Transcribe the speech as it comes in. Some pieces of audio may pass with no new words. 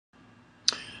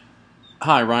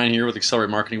Hi, Ryan here with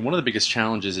Accelerate Marketing. One of the biggest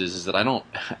challenges is that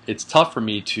it's tough for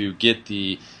me to get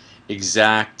the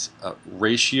exact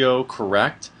ratio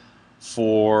correct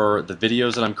for the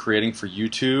videos that I'm creating for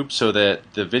YouTube so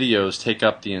that the videos take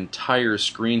up the entire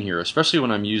screen here, especially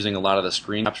when I'm using a lot of the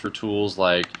screen capture tools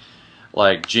like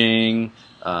Jing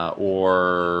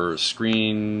or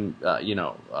ScreenFlow,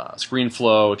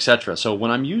 etc. So when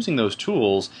I'm using those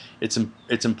tools, it's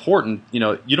important.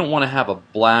 You don't want to have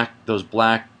those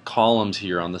black columns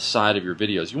here on the side of your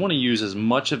videos. You want to use as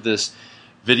much of this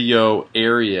video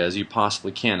area as you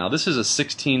possibly can. Now this is a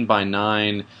 16 by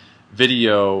 9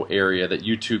 video area that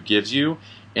YouTube gives you,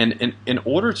 and in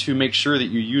order to make sure that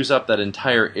you use up that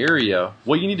entire area,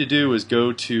 what you need to do is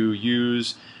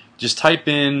just type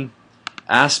in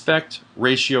aspect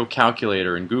ratio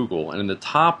calculator in Google, and in the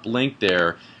top link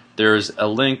there's a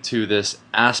link to this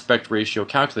aspect ratio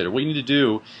calculator. What you need to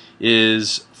do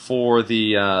is for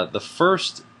the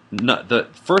first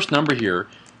number here,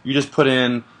 you just put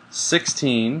in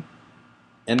 16,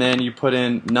 and then you put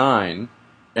in 9,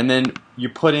 and then you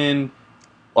put in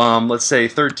let's say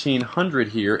 1300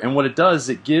 here, and what it does is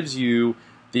it gives you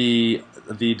the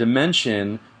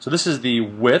dimension. So this is the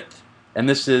width and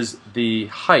this is the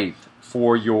height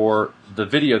for the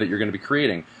video that you're going to be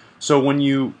creating. So when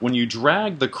you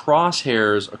drag the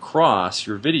crosshairs across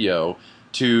your video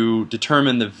to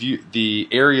determine the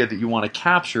area that you want to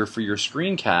capture for your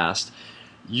screencast,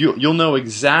 you'll know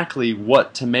exactly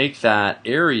what to make that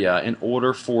area in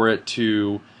order for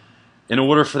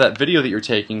that video that you're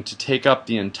taking to take up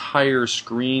the entire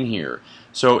screen here.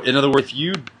 So in other words,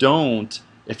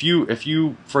 if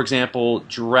you for example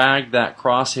drag that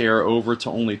crosshair over to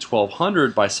only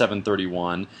 1200 by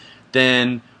 731,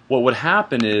 then what would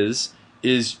happen is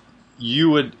the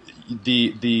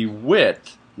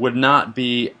width would not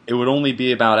be, it would only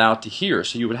be about out to here.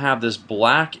 So you would have this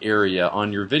black area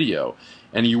on your video,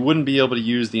 and you wouldn't be able to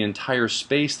use the entire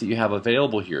space that you have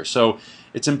available here. So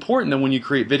it's important that when you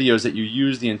create videos that you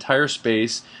use the entire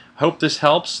space. I hope this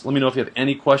helps. Let me know if you have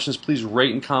any questions. Please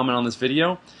rate and comment on this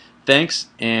video. Thanks,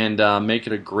 and make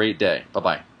it a great day.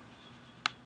 Bye-bye.